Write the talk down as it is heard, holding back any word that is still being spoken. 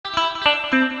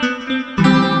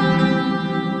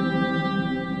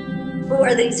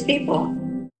are these people?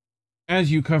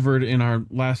 As you covered in our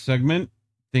last segment,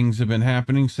 things have been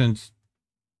happening since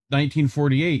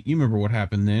 1948. You remember what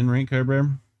happened then, right,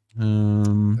 Kyber? The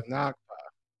Nakba.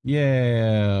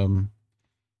 Yeah.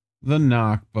 The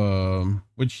Nakba,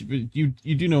 which you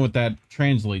do know what that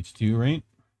translates to, right?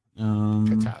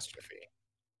 Catastrophe.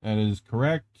 That is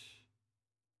correct.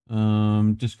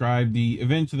 Describe the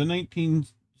events of the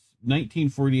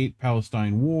 1948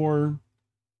 Palestine War.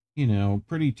 You know,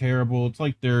 pretty terrible. It's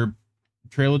like their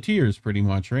Trail of Tears, pretty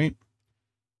much, right?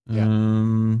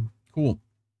 Yeah. Cool.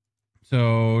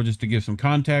 So, just to give some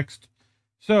context.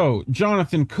 So,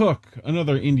 Jonathan Cook,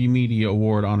 another Indie Media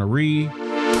Award honoree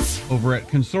over at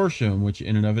Consortium, which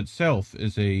in and of itself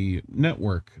is a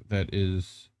network that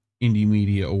is Indie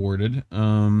Media awarded.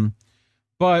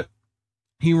 But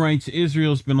he writes,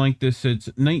 Israel's been like this since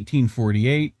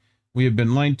 1948. We have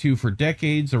been lied to for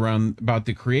decades about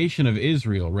the creation of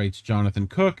Israel, writes Jonathan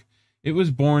Cook. It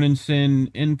was born in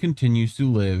sin and continues to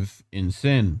live in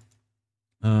sin.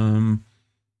 So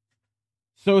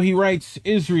he writes,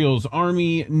 Israel's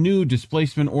army new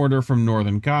displacement order from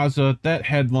northern Gaza, that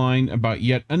headline about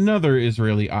yet another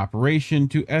Israeli operation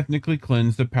to ethnically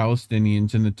cleanse the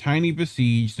Palestinians in the tiny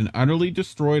besieged and utterly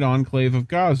destroyed enclave of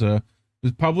Gaza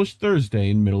was published Thursday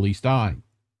in Middle East Eye.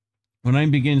 When I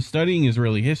began studying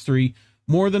Israeli history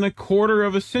more than a quarter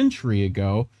of a century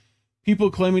ago, people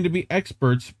claiming to be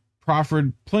experts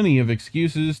proffered plenty of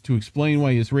excuses to explain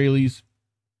why Israelis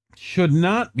should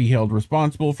not be held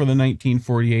responsible for the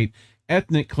 1948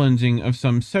 ethnic cleansing of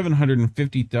some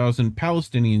 750,000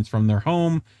 Palestinians from their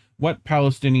home, what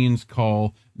Palestinians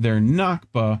call their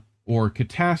Nakba or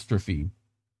catastrophe,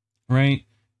 right?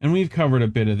 And we've covered a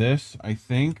bit of this, I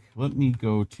think. Let me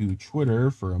go to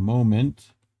Twitter for a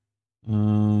moment.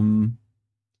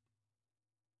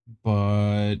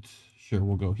 But sure,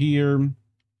 we'll go here.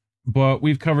 But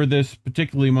we've covered this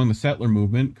particularly among the settler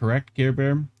movement, correct, Care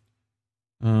Bear?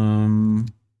 You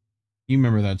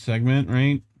remember that segment,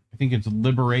 right? I think it's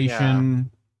liberation.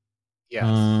 Yeah.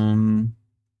 Yes.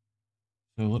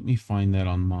 So let me find that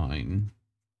on mine.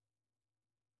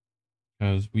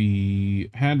 Because we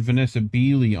had Vanessa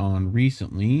Beeley on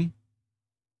recently.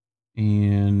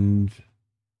 And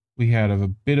we had a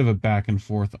bit of a back and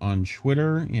forth on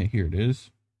Twitter. Yeah, here it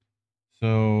is.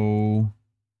 So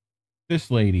this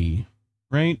lady,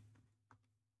 right?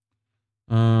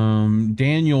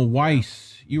 Daniel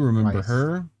Weiss, you remember Weiss.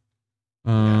 her.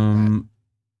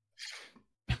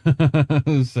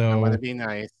 So I'm going to be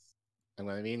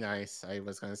nice. I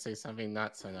was going to say something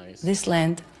not so nice. This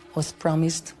land was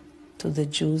promised to the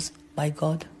Jews by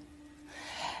God.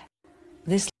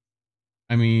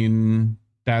 I mean,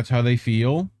 that's how they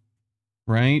feel,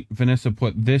 right? Vanessa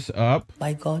put this up.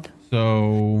 By God.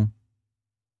 So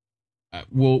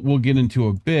we'll get into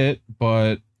a bit,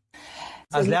 but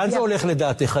אז לאן זה הולך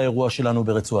לדעתך האירוע שלנו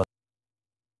ברצועת?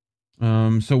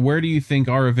 So where do you think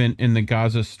our event in the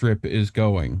Gaza Strip is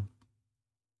going?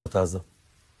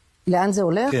 לאן זה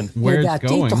הולך? Where it's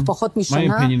going? My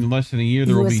opinion, in less than a year,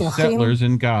 there will be settlers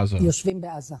in Gaza. יושבים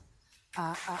בעזה.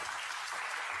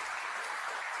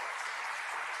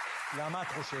 למה את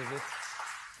חושבת?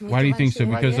 Why do you think so?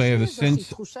 Because I have a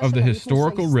sense of the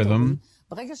historical rhythm.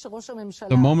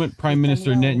 The moment Prime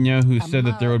Minister Netanyahu said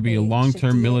that there would be a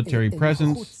long-term military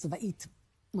presence,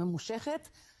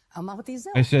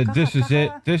 I said, this is it.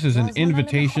 This is an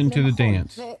invitation to the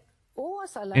dance.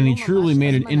 And he truly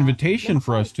made an invitation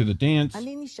for us to the dance.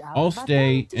 I'll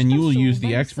stay, and you will use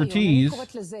the expertise.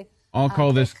 I'll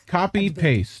call this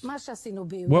copy-paste.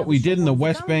 What we did in the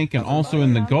West Bank and also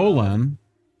in the Golan.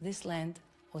 This land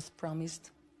was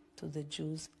promised to the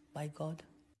Jews by God.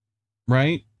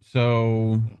 Right?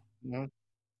 So,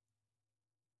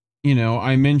 you know,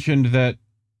 I mentioned that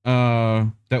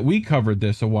that we covered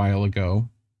this a while ago,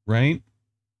 right?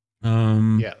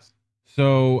 Yes.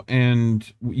 So,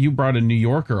 and you brought a New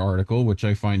Yorker article, which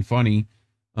I find funny.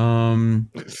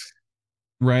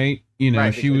 Right? You know,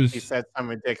 right, she said some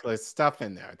ridiculous stuff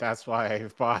in there. That's why I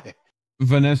bought it.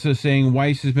 Vanessa saying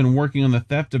Weiss has been working on the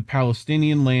theft of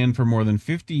Palestinian land for more than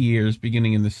 50 years,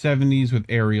 beginning in the 70s with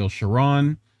Ariel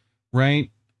Sharon, right?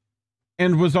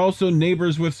 And was also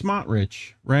neighbors with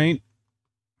Smotrich, right?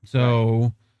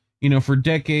 So, you know, for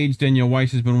decades, Daniel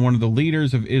Weiss has been one of the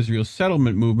leaders of Israel's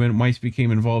settlement movement. Weiss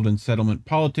became involved in settlement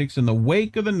politics in the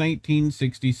wake of the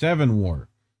 1967 war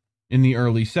in the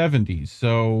early 70s.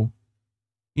 So,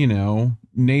 you know,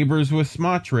 neighbors with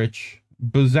Smotrich,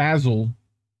 Bezazzle,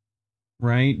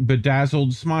 right?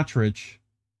 Bedazzled Smotrich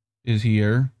is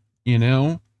here, you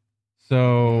know?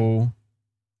 So,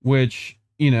 which,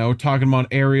 you know, talking about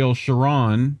Ariel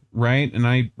Sharon, right? And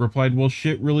I replied, well,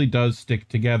 shit really does stick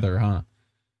together, huh?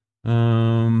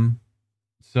 So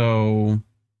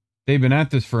they've been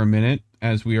at this for a minute,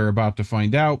 as we are about to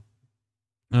find out.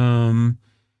 So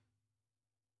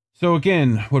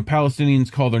again, what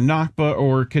Palestinians call their Nakba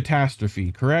or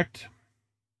catastrophe, correct?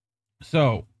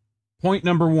 So, point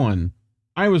number one.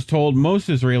 I was told most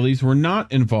Israelis were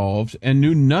not involved and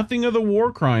knew nothing of the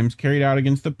war crimes carried out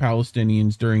against the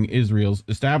Palestinians during Israel's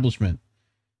establishment.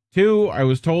 Two, I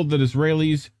was told that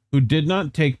Israelis who did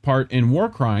not take part in war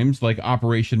crimes like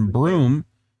Operation Broom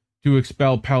to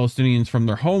expel Palestinians from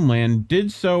their homeland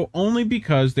did so only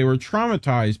because they were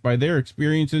traumatized by their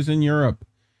experiences in Europe.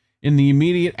 In the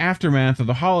immediate aftermath of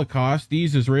the Holocaust,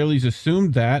 these Israelis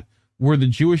assumed that, were the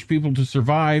Jewish people to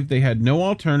survive, they had no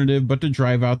alternative but to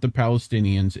drive out the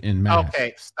Palestinians in mass.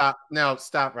 Okay, stop. No,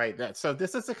 stop right there. So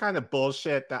this is the kind of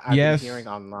bullshit that I've been hearing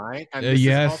online. And this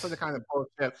is also the kind of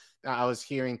bullshit that I was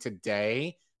hearing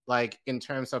today, like in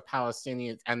terms of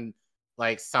Palestinians and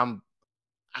like some,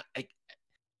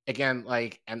 again,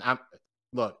 like, and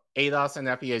look, ADOS and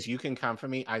FES, you can come for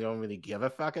me. I don't really give a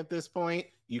fuck at this point.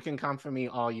 You can come for me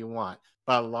all you want.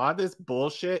 But a lot of this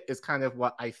bullshit is kind of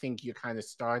what I think you're kind of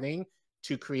starting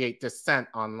to create dissent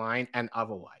online and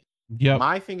otherwise. Yep.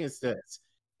 My thing is this.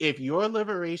 If your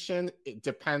liberation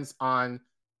depends on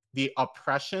the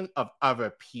oppression of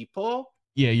other people,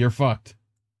 yeah, you're fucked.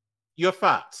 You're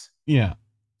fucked. Yeah.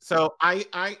 So and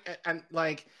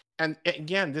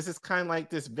again, this is kind of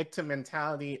like this victim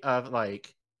mentality of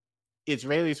like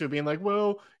Israelis were being like,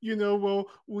 well, you know,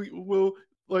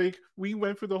 we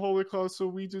went for the Holocaust, so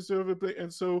we deserve a bit,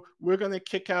 and so we're gonna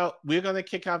kick out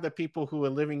the people who are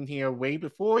living here way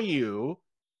before you,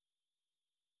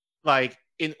 like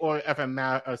in order of a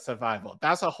matter of survival.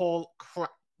 That's a whole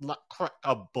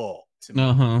a bull to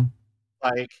me.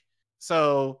 Like,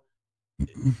 so,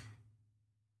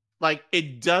 like,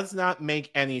 it does not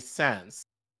make any sense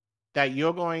that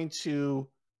you're going to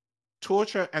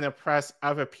torture and oppress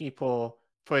other people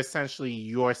for essentially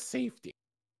your safety.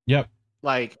 Yep.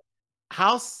 Like,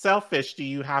 how selfish do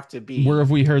you have to be? Where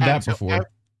have we heard that before?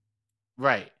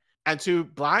 Right. And to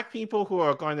Black people who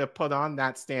are going to put on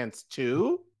that stance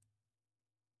too,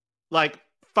 like,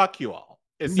 fuck you all,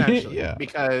 essentially. Yeah.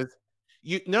 Because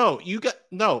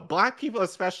Black people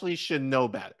especially should know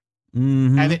better.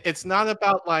 Mm-hmm. And it's not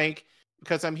about like,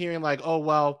 because I'm hearing like, oh,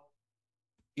 well,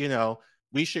 you know,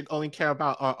 we should only care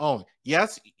about our own.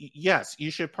 Yes,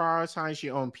 you should prioritize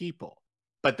your own people.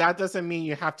 But that doesn't mean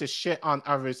you have to shit on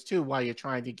others too while you're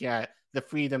trying to get the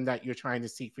freedom that you're trying to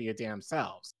seek for your damn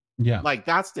selves. Yeah. Like,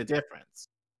 that's the difference.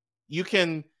 You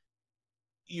can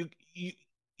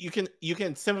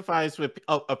sympathize with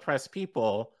oppressed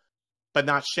people, but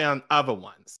not shit on other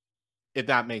ones, if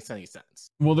that makes any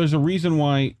sense. Well, there's a reason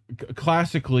why,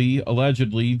 classically,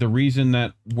 allegedly, the reason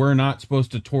that we're not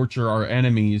supposed to torture our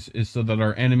enemies is so that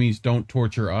our enemies don't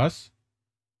torture us.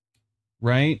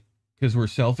 Right? Because we're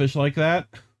selfish like that.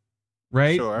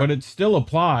 Right? Sure. But it still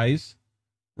applies.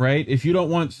 Right? If you don't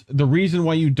want, the reason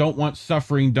why you don't want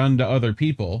suffering done to other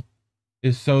people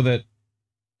is so that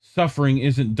suffering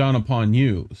isn't done upon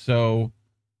you. So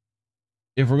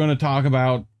if we're going to talk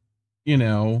about, you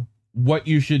know, what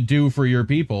you should do for your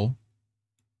people,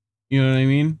 you know what I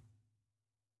mean?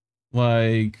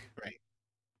 Like, right.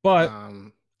 But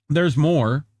there's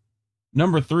more.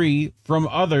 Number 3, from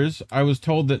others, I was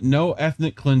told that no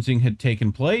ethnic cleansing had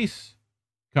taken place.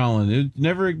 Collin, it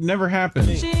never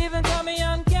happened. She even caught me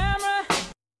on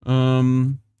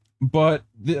camera. But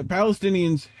the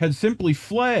Palestinians had simply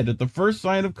fled at the first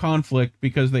sign of conflict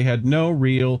because they had no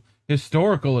real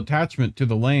historical attachment to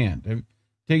the land. I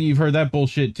think you've heard that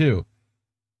bullshit too.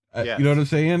 Yes. You know what I'm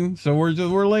saying? So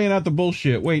we're laying out the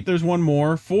bullshit. Wait, there's one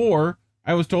more. 4,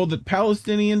 I was told that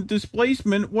Palestinian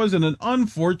displacement wasn't an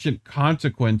unfortunate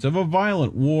consequence of a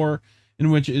violent war in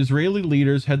which Israeli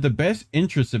leaders had the best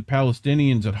interests of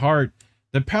Palestinians at heart.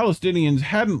 The Palestinians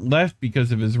hadn't left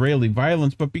because of Israeli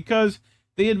violence, but because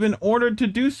they had been ordered to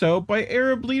do so by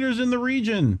Arab leaders in the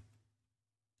region.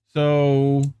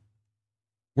 So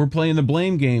we're playing the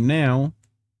blame game now.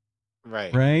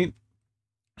 Right. Right?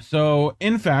 So,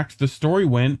 in fact, the story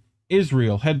went,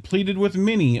 Israel had pleaded with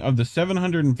many of the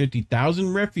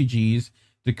 750,000 refugees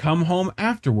to come home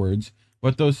afterwards,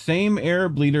 but those same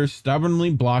Arab leaders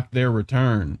stubbornly blocked their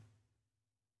return.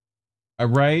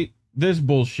 Right? This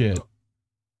bullshit.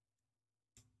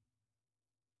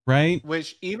 Right?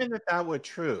 Which, even if that were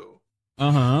true,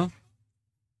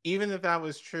 even if that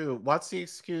was true, what's the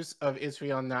excuse of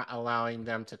Israel not allowing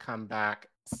them to come back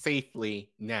safely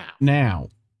now?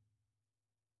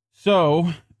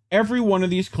 So, every one of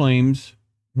these claims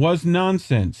was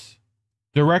nonsense,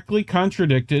 directly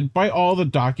contradicted by all the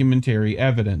documentary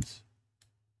evidence.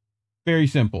 Very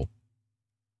simple.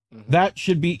 That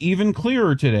should be even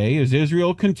clearer today as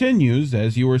Israel continues,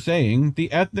 as you were saying,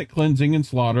 the ethnic cleansing and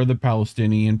slaughter of the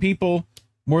Palestinian people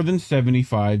more than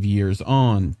 75 years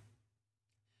on.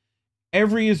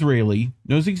 Every Israeli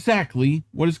knows exactly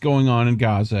what is going on in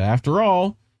Gaza. After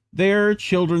all, their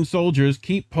children soldiers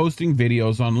keep posting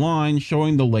videos online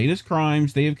showing the latest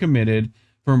crimes they have committed,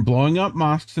 from blowing up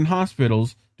mosques and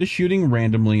hospitals to shooting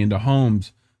randomly into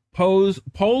homes.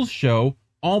 Polls show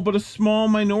all but a small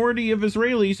minority of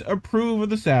Israelis approve of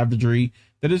the savagery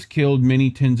that has killed many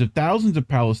tens of thousands of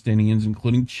Palestinians,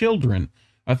 including children.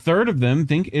 A third of them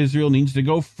think Israel needs to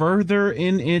go further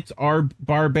in its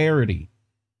barbarity.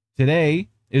 Today,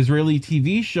 Israeli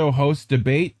TV show hosts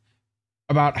debate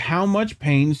about how much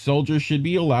pain soldiers should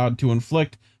be allowed to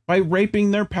inflict by raping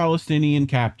their Palestinian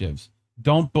captives.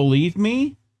 Don't believe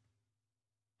me?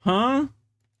 Huh?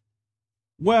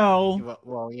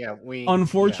 Well, yeah,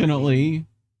 unfortunately,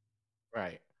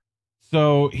 right.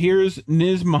 So here's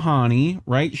Niz Mahani,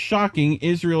 right? Shocking.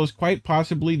 Israel is quite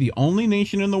possibly the only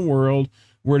nation in the world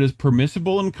where it is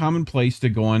permissible and commonplace to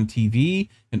go on TV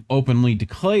and openly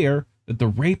declare that the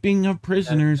raping of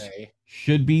prisoners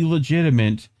should be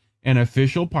legitimate and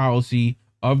official policy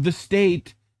of the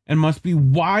state and must be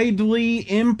widely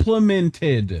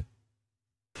implemented.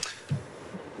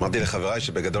 I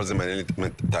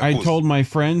told my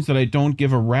friends that I don't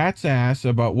give a rat's ass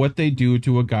about what they do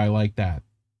to a guy like that.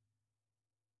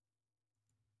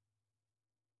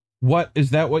 What,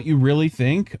 is that what you really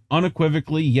think?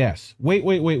 Unequivocally, yes.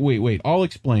 Wait. I'll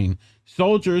explain.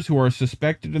 Soldiers who are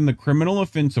suspected in the criminal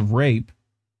offense of rape,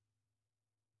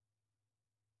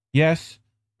 yes,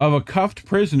 of a cuffed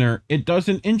prisoner, it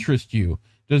doesn't interest you.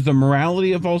 Does the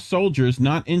morality of all soldiers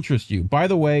not interest you? By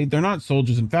the way, they're not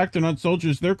soldiers. In fact, they're not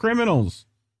soldiers. They're criminals.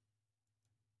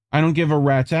 I don't give a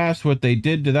rat's ass what they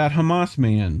did to that Hamas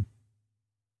man.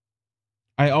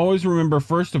 I always remember,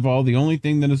 first of all, the only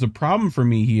thing that is a problem for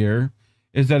me here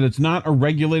is that it's not a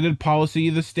regulated policy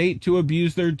of the state to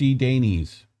abuse their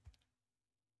detainees.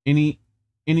 Any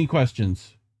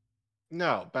questions?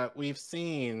 No, but we've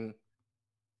seen,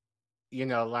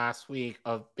 last week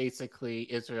of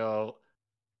basically Israel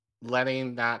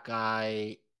letting that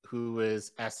guy who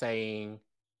was essaying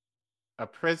a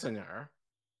prisoner,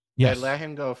 they let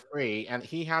him go free, and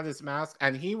he had his mask,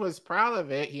 and he was proud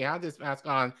of it. He had his mask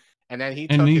on, and then he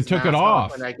took it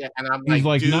off. And I'm He's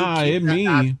like, dude, nah, it me.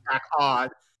 Mask back on,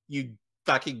 you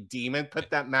fucking demon.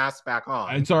 Put that mask back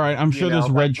on. It's all right. I'm sure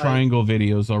there's red triangle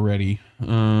videos already.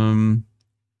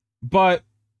 But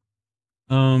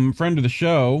friend of the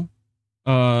show,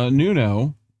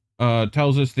 Nuno,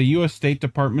 tells us the U.S. State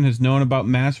Department has known about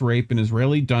mass rape in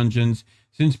Israeli dungeons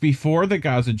since before the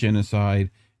Gaza genocide,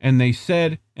 and they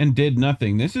said and did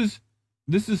nothing. This is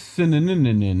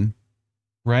synonym,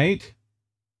 right?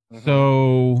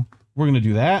 So we're going to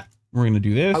do that. We're going to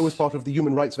do this. I was part of the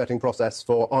human rights vetting process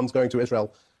for arms going to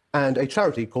Israel, and a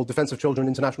charity called Defense of Children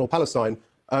International Palestine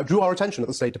drew our attention at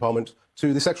the State Department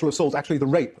to the sexual assault, actually the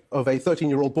rape, of a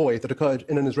 13-year-old boy that occurred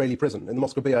in an Israeli prison in the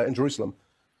Moscow in Jerusalem.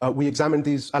 We examined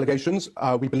these allegations.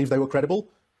 We believe they were credible.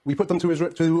 We put them to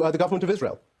the government of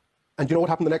Israel. And you know what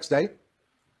happened the next day?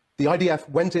 The IDF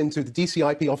went into the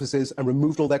DCIP offices and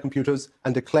removed all their computers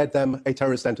and declared them a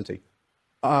terrorist entity.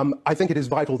 I think it is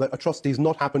vital that atrocities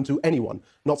not happen to anyone,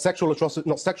 not sexual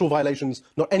violations,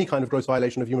 not any kind of gross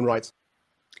violation of human rights.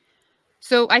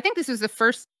 So I think this was the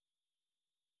first.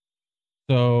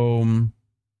 So,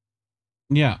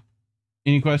 yeah.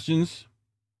 Any questions?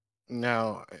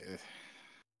 No.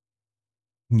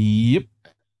 Yep.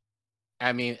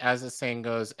 I mean, as the saying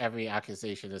goes, every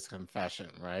accusation is confession,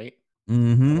 right?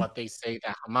 Mm-hmm. What they say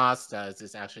that Hamas does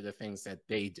is actually the things that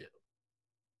they do.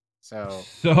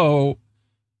 So,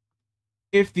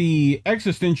 if the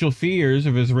existential fears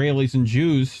of Israelis and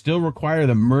Jews still require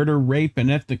the murder, rape, and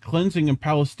ethnic cleansing of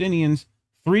Palestinians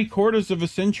 3/4 of a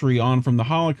century on from the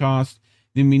Holocaust,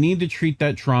 then we need to treat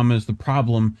that trauma as the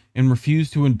problem and refuse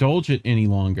to indulge it any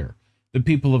longer. The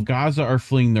people of Gaza are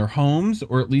fleeing their homes,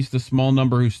 or at least the small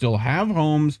number who still have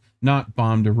homes, not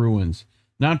bombed to ruins.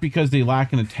 Not because they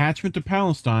lack an attachment to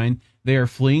Palestine, they are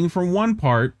fleeing from one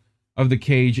part of the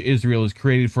cage Israel has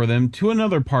created for them to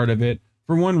another part of it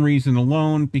for one reason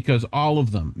alone, because all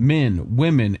of them, men,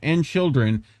 women, and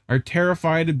children, are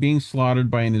terrified of being slaughtered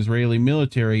by an Israeli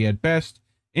military at best,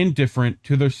 indifferent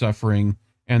to their suffering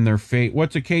and their fate.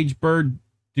 What's a caged bird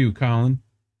do, Collin?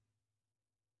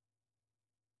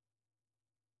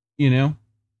 You know,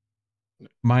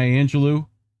 Maya Angelou,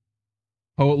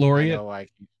 poet laureate.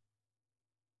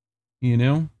 You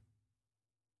know,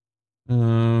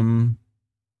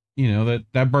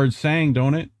 that bird sang,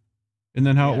 don't it? Isn't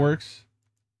that how it works?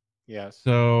 Yes.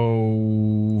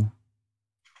 So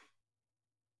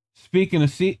Speaking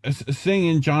of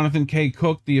singing, Jonathan K.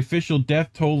 Cook, the official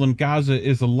death toll in Gaza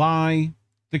is a lie.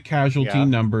 The casualty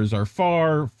numbers are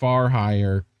far, far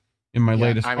higher. In my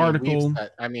latest article.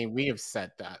 We have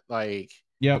said that. Like,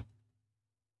 yep.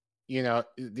 You know,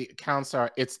 the counts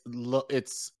are,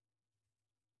 it's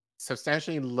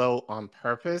substantially low on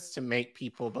purpose to make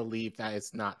people believe that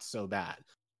it's not so bad.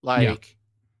 Like,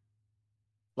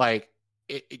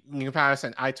 in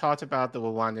comparison, I talked about the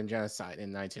Rwandan genocide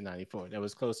in 1994. That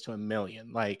was close to 1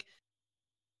 million. Like,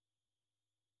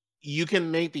 you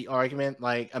can make the argument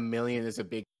like 1 million is a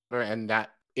big number, and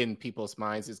that in people's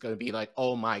minds is going to be like,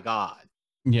 oh my God.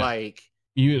 Yeah. Like,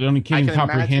 you only can't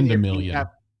comprehend 1 million.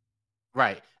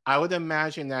 Right. I would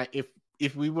imagine that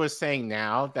if we were saying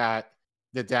now that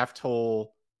the death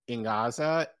toll in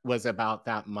Gaza was about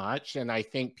that much, and I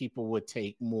think people would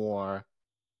take more.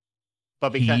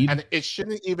 But and it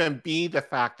shouldn't even be the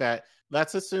fact that,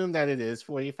 let's assume that it is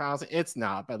 40,000. It's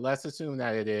not, but let's assume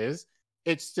that it is.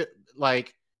 It's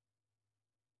like,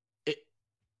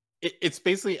 it's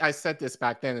basically, I said this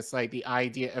back then, it's like the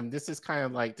idea, and this is kind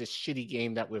of like the shitty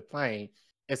game that we're playing,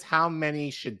 is how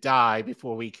many should die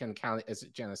before we can count it as a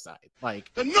genocide.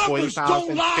 Like, the numbers 40,000,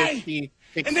 don't lie, 50,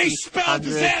 60, and they spell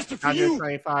disaster for you.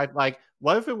 125. Like,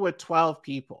 what if it were 12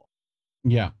 people?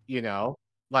 Yeah. You know,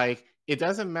 like, it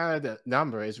doesn't matter the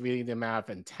number, it's really the matter of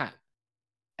intent.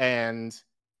 And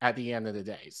at the end of the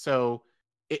day. So,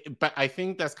 but I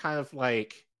think that's kind of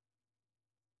like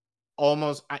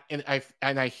almost, and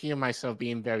I hear myself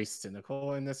being very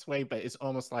cynical in this way, but it's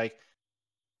almost like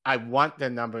I want the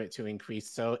number to increase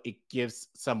so it gives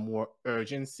some more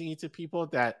urgency to people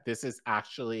that this is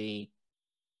actually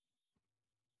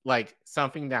like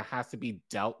something that has to be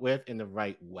dealt with in the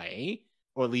right way,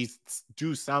 or at least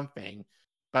do something.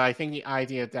 But I think the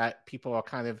idea that people are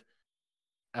kind of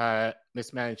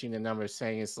mismanaging the numbers,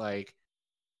 saying it's like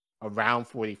around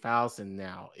 40,000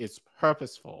 now, is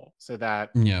purposeful so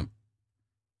that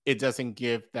it doesn't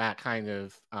give that kind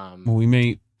of well, we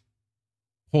may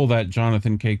pull that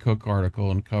Jonathan K. Cook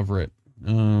article and cover it.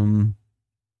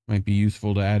 Might be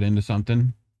useful to add into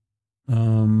something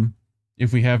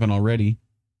if we haven't already.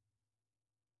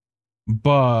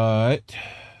 But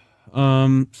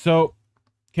so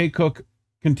K. Cook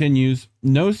continues,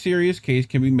 no serious case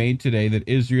can be made today that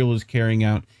Israel is carrying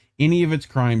out any of its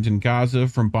crimes in Gaza,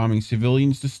 from bombing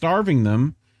civilians to starving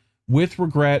them, with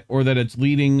regret, or that its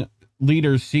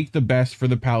leaders seek the best for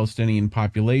the Palestinian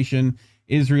population.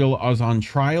 Israel is on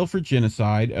trial for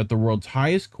genocide at the world's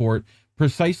highest court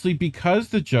precisely because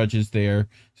the judges there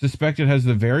suspect it has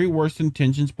the very worst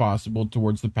intentions possible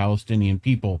towards the Palestinian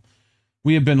people.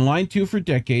 We have been lied to for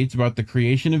decades about the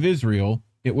creation of Israel.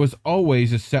 It was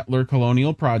always a settler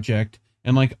colonial project,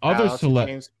 and like other shout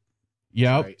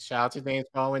out to James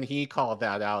Baldwin, he called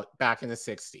that out back in the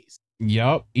 60s.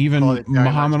 Yep, even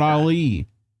Muhammad Ali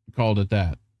called it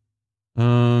that.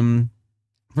 From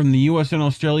the US and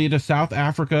Australia to South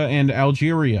Africa and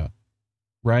Algeria,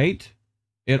 right?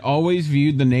 It always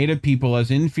viewed the native people as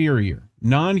inferior,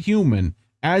 non-human,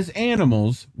 as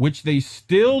animals, which they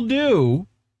still do,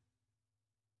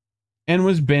 and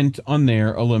was bent on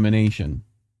their elimination.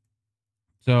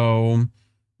 So,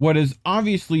 what is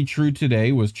obviously true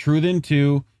today was true then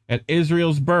too. At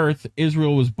Israel's birth,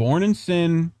 Israel was born in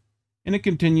sin, and it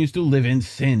continues to live in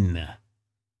sin.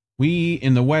 We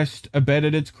in the West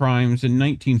abetted its crimes in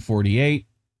 1948,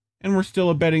 and we're still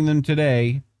abetting them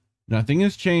today. Nothing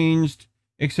has changed,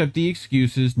 except the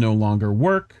excuses no longer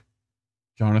work.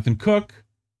 Jonathan Cook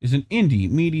is an Indie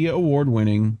Media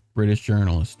Award-winning British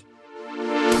journalist.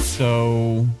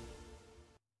 So,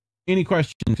 any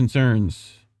questions,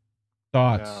 concerns,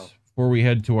 thoughts before we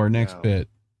head to our next bit?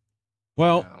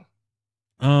 Well,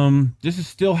 this is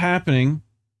still happening,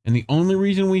 and the only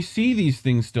reason we see these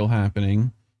things still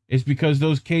happening is because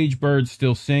those cage birds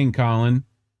still sing, Collin.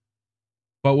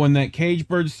 But when that cage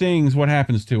bird sings, what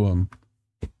happens to him?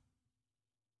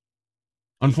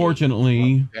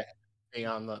 Unfortunately, they're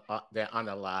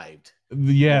unalived.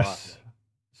 Yes.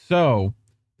 So,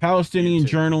 Palestinian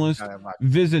journalist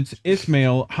visits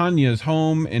Ismail Haniyeh's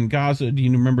home in Gaza. Do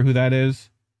you remember who that is?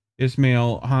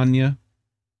 Ismail Haniyeh?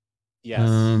 Yes.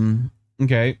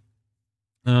 Okay.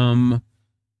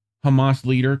 Hamas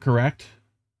leader, correct?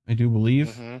 I do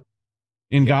believe.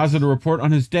 In Gaza to report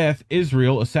on his death,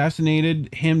 Israel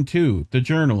assassinated him too, the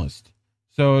journalist.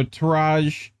 So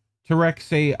Tareq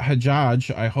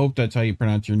Hajjaj, I hope that's how you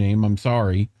pronounce your name. I'm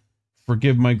sorry.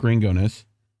 Forgive my gringoness.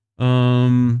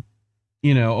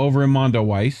 You know, over in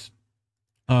Mondoweiss.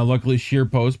 Luckily,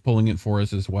 ScheerPost pulling it for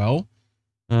us as well.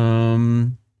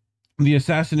 The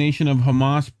assassination of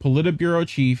Hamas Politburo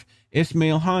chief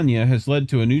Ismail Haniyeh has led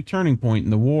to a new turning point in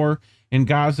the war. In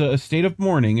Gaza, a state of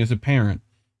mourning is apparent.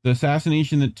 The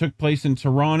assassination that took place in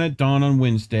Tehran at dawn on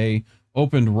Wednesday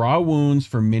opened raw wounds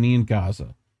for many in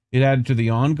Gaza. It added to the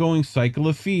ongoing cycle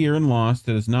of fear and loss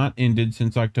that has not ended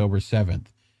since October 7th.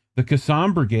 The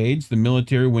Qassam brigades, the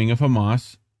military wing of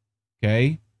Hamas,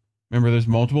 okay, remember there's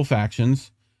multiple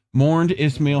factions, mourned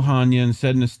Ismail Haniyeh and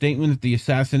said in a statement that the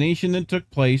assassination that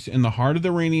took place in the heart of the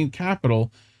Iranian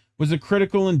capital was a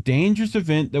critical and dangerous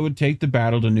event that would take the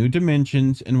battle to new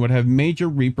dimensions and would have major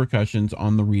repercussions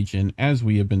on the region, as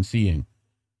we have been seeing.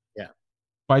 Yeah.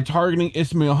 By targeting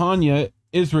Ismail Haniyeh,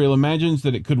 Israel imagines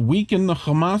that it could weaken the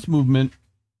Hamas movement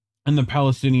and the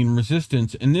Palestinian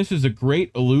resistance, and this is a great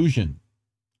illusion.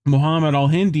 Mohammed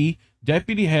al-Hindi,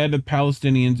 deputy head of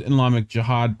Palestinian Islamic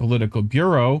Jihad Political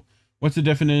Bureau. What's the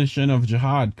definition of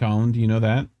jihad, Collin? Do you know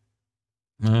that?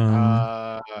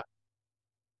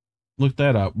 Look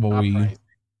that up. Uprising.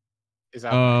 Is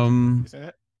that isn't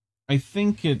it? I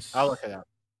think it's... I'll look it up.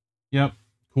 Yep.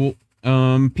 Cool.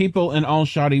 People in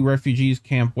al-Shadi refugees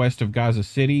camp west of Gaza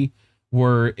City,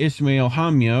 where Ismail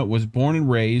Haniyeh was born and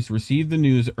raised, received the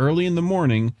news early in the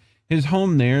morning. His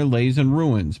home there lays in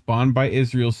ruins, bombed by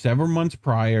Israel several months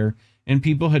prior, and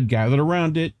people had gathered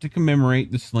around it to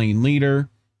commemorate the slain leader.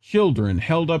 Children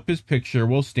held up his picture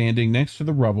while standing next to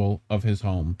the rubble of his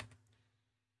home.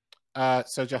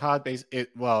 So jihad,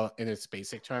 in its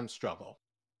basic terms, struggle.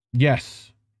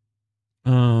 Yes.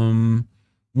 One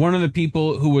of the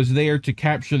people who was there to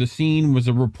capture the scene was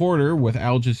a reporter with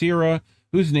Al Jazeera,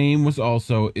 whose name was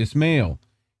also Ismail.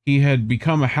 He had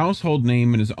become a household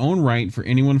name in his own right for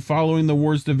anyone following the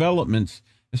war's developments,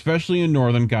 especially in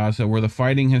northern Gaza, where the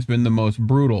fighting has been the most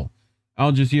brutal.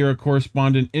 Al Jazeera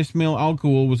correspondent Ismail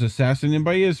Al-Ghul was assassinated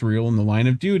by Israel in the line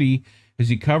of duty as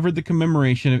he covered the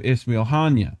commemoration of Ismail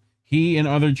Haniyeh. He and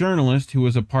other journalists who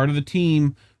was a part of the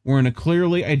team were in a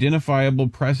clearly identifiable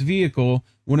press vehicle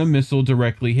when a missile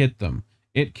directly hit them.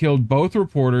 It killed both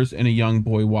reporters and a young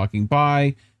boy walking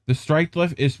by. The strike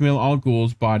left Ismail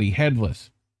Al-Ghul's body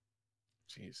headless.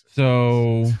 Jesus.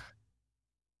 So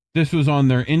this was on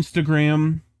their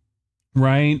Instagram,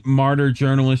 right? Martyr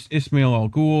journalist Ismail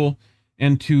Al-Ghul.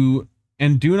 And do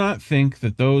not think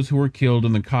that those who were killed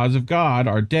in the cause of God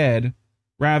are dead.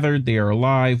 Rather, they are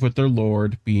alive with their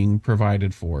Lord being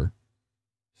provided for.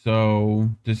 So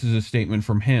this is a statement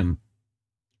from him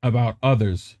about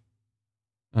others.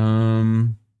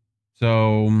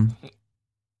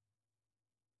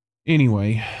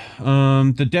 Anyway,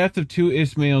 the death of two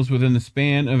Ismails within the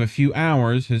span of a few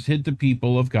hours has hit the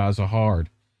people of Gaza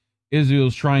hard.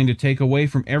 Israel's trying to take away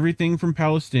from everything from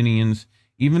Palestinians,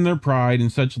 even their pride in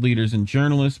such leaders and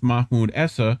journalists. Mahmoud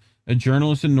Essa, a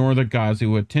journalist in northern Gaza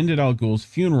who attended Al-Ghul's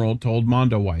funeral, told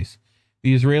Mondoweiss,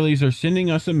 "The Israelis are sending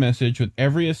us a message with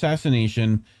every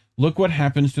assassination. Look what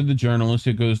happens to the journalist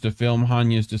who goes to film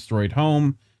Haniyeh's destroyed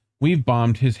home. We've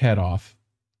bombed his head off."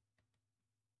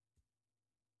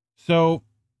 So,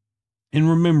 in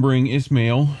remembering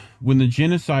Ismail, when the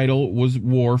genocidal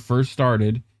war first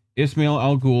started, Ismail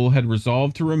Al-Ghul had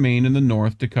resolved to remain in the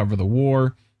north to cover the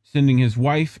war, sending his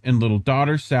wife and little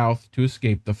daughter south to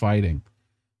escape the fighting.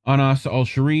 Anas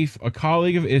al-Sharif, a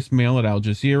colleague of Ismail at Al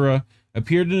Jazeera,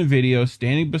 appeared in a video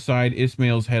standing beside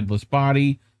Ismail's headless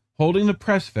body, holding the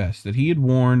press vest that he had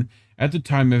worn at the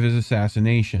time of his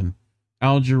assassination.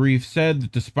 Al-Sharif said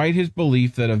that despite his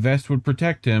belief that a vest would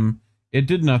protect him, it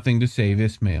did nothing to save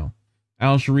Ismail.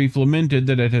 Al-Sharif lamented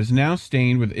that it has now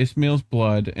stained with Ismail's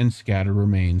blood and scattered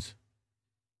remains.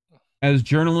 As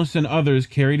journalists and others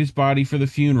carried his body for the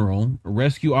funeral, a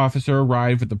rescue officer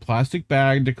arrived with a plastic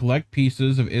bag to collect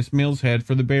pieces of Ismail's head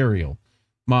for the burial,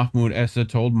 Mahmoud Essa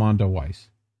told Mondoweiss.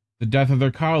 The death of their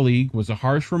colleague was a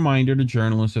harsh reminder to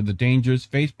journalists of the dangers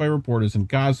faced by reporters in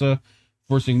Gaza,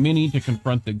 forcing many to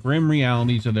confront the grim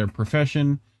realities of their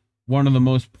profession. One of the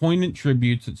most poignant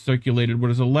tributes that circulated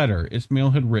was a letter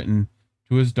Ismail had written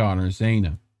to his daughter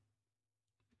Zainab.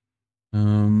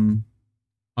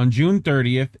 On June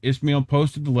 30th, Ismail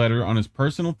posted the letter on his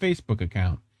personal Facebook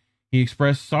account. He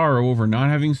expressed sorrow over not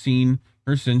having seen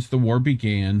her since the war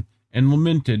began and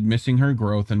lamented missing her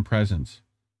growth and presence.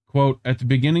 Quote, "At the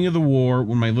beginning of the war,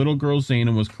 when my little girl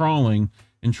Zainab was crawling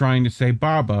and trying to say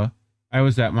Baba, I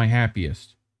was at my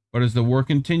happiest. But as the war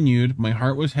continued, my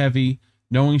heart was heavy,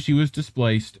 knowing she was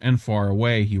displaced and far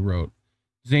away," he wrote.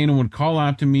 "Zainab would call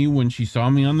out to me when she saw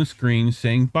me on the screen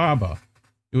saying Baba.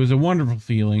 It was a wonderful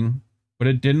feeling, but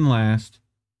it didn't last.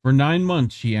 For 9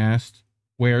 months she asked,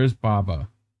 'Where is Baba?'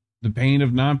 The pain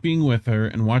of not being with her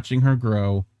and watching her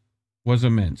grow was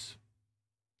immense."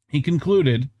 He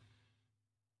concluded,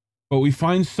 But we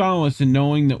find solace in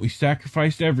knowing that we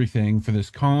sacrificed everything for this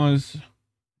cause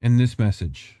and this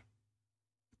message.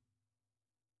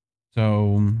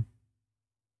 So,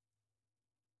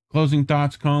 closing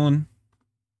thoughts, Collin?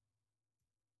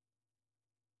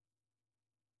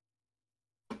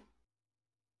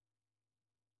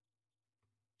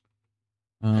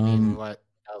 I mean, what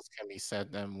else can be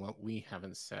said than what we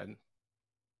haven't said?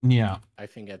 Yeah. I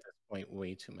think at this point,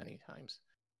 way too many times.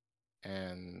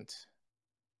 And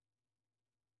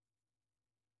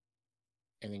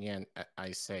again,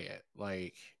 I say it,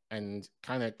 like, and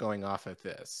kind of going off of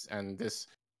this, and this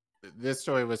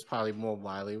story was probably more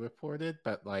widely reported,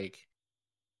 but like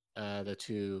the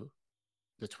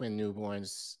twin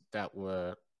newborns that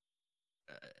were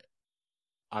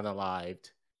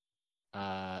unalived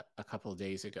a couple of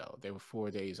days ago. They were 4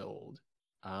 days old.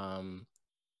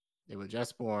 They were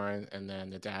just born, and then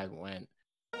the dad went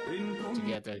to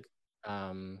get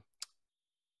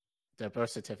their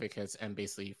birth certificates and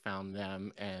basically found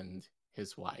them and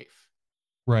his wife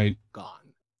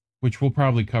gone. Which we'll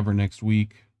probably cover next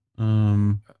week.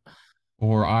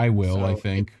 Or I will, So I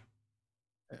think.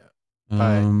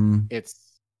 But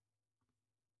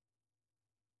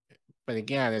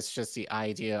again, it's just the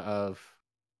idea of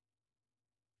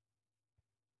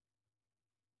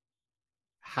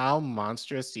how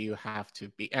monstrous do you have to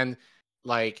be? And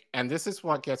like, and this is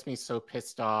what gets me so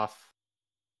pissed off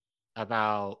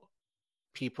about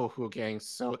people who are getting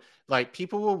so, like,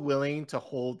 people were willing to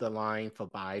hold the line for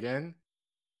Biden,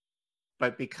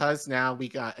 but because now we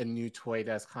got a new toy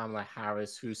that's Kamala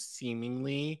Harris, who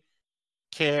seemingly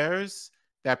cares,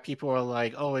 that people are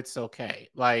like, oh, it's okay.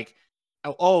 Like,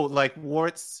 like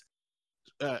Wart's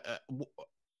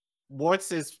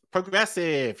is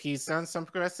progressive. He's done some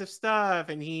progressive stuff,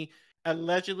 and he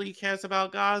allegedly cares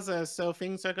about Gaza, so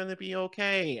things are going to be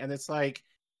okay. And it's like,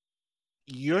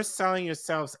 you're selling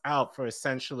yourselves out for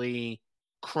essentially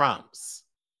crumbs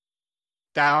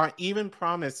that aren't even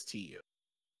promised to you.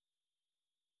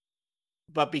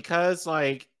 But because,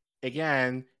 like,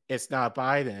 again, it's not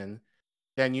Biden,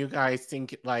 then you guys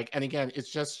think, like, and again, it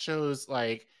just shows,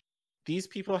 like, these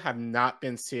people have not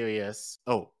been serious.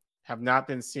 Have not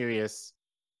been serious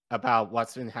about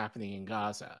what's been happening in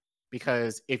Gaza.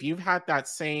 Because if you've had that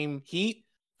same heat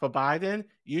for Biden,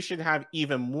 you should have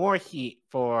even more heat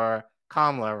for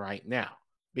Kamala right now.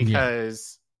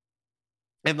 Because,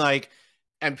 and like,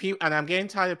 and I'm getting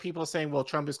tired of people saying, well,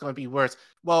 Trump is going to be worse.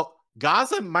 Well,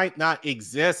 Gaza might not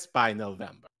exist by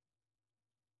November.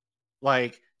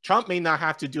 Like, Trump may not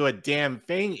have to do a damn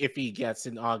thing if he gets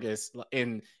in office,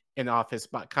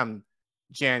 but come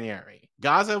January.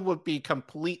 Gaza would be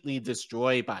completely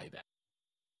destroyed by then.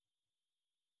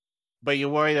 But you're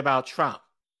worried about Trump.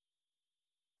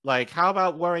 Like, how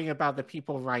about worrying about the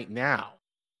people right now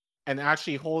and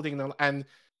actually holding them? And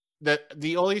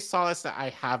the only solace that I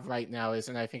have right now is,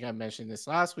 and I think I mentioned this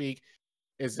last week,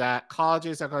 is that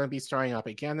colleges are going to be starting up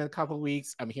again in a couple of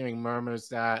weeks. I'm hearing murmurs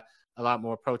that a lot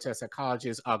more protests at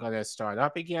colleges are going to start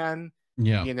up again.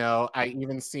 Yeah. You know, I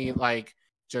even see, like,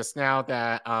 just now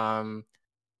that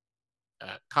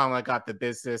Kamala got the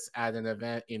business at an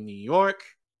event in New York.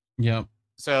 Yeah.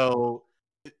 So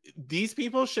these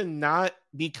people should not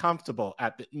be comfortable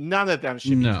none of them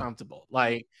should be comfortable.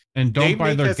 Like, and don't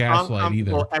buy their gaslight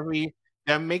either.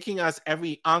 They're making us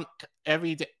every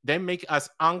day. They make us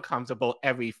uncomfortable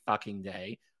every fucking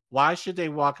day. Why should they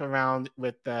walk around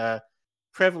with the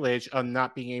privilege of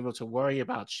not being able to worry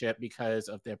about shit because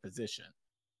of their position?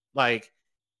 Like,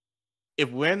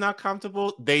 if we're not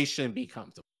comfortable, they shouldn't be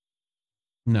comfortable.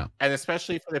 No. And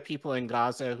especially for the people in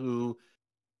Gaza who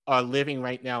are living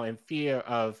right now in fear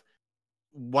of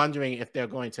wondering if they're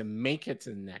going to make it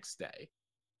to the next day.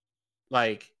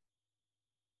 Like,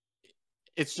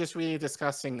 it's just really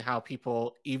disgusting how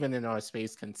people, even in our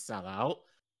space, can sell out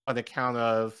on account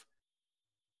of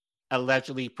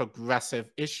allegedly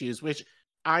progressive issues, which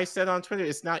I said on Twitter,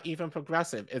 it's not even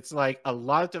progressive. It's like a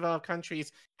lot of developed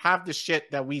countries have the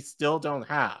shit that we still don't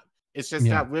have. It's just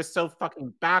that we're so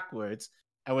fucking backwards,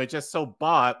 and we're just so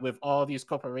bought with all these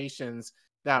corporations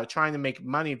that are trying to make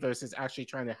money versus actually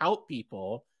trying to help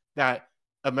people, that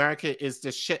America is the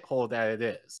shithole that it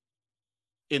is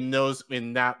in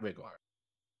that regard.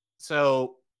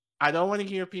 So I don't want to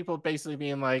hear people basically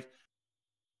being like,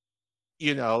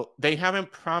 you know, they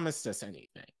haven't promised us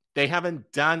anything. They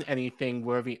haven't done anything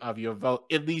worthy of your vote,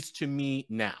 at least to me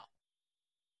now.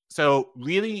 So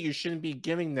really, you shouldn't be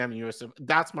giving them your support.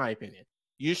 That's my opinion.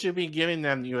 You should be giving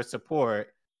them your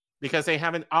support because they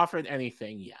haven't offered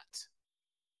anything yet.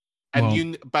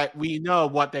 And but we know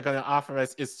what they're going to offer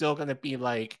us is still going to be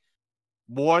like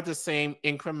more the same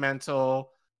incremental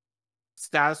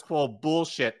status quo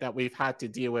bullshit that we've had to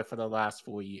deal with for the last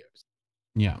 4 years.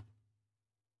 Yeah.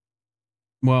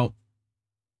 Well,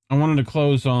 I wanted to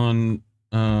close on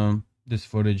this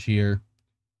footage here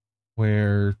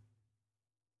where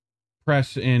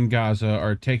press in Gaza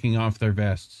are taking off their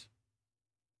vests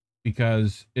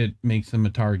because it makes them a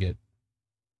target.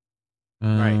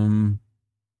 Right.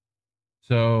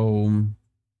 So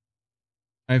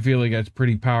I feel like that's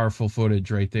pretty powerful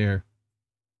footage right there,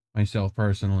 myself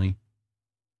personally.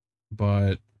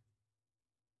 But,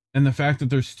 and the fact that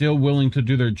they're still willing to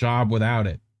do their job without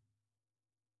it,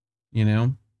 you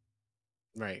know?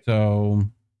 Right. So,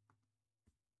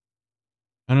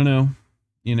 I don't know,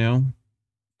 you know,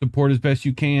 support as best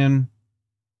you can,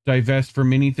 divest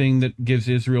from anything that gives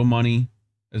Israel money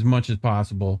as much as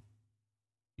possible,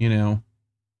 you know,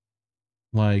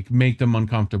 like make them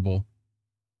uncomfortable,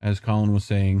 as Collin was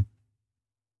saying.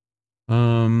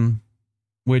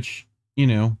 Which, you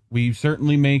know, we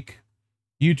certainly make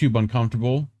YouTube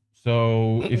uncomfortable.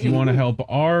 So if you want to help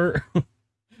our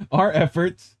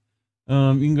efforts, you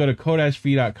can go to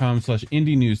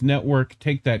cash.app/indienewsnetwork,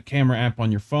 take that camera app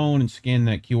on your phone and scan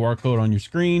that QR code on your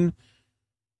screen.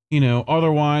 You know,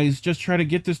 otherwise, just try to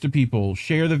get this to people.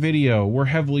 Share the video. We're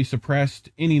heavily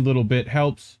suppressed. Any little bit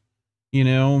helps, you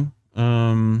know.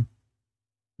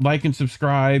 Like and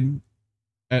subscribe.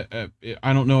 I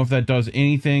don't know if that does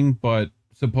anything, but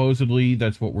supposedly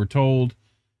that's what we're told.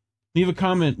 Leave a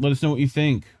comment. Let us know what you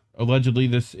think. Allegedly,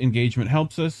 this engagement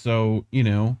helps us. So, you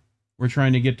know, we're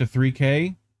trying to get to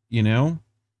 3K, you know,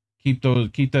 keep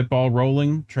that ball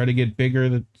rolling, try to get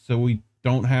bigger so we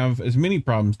don't have as many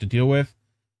problems to deal with.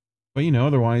 But, you know,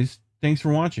 otherwise, thanks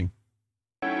for watching.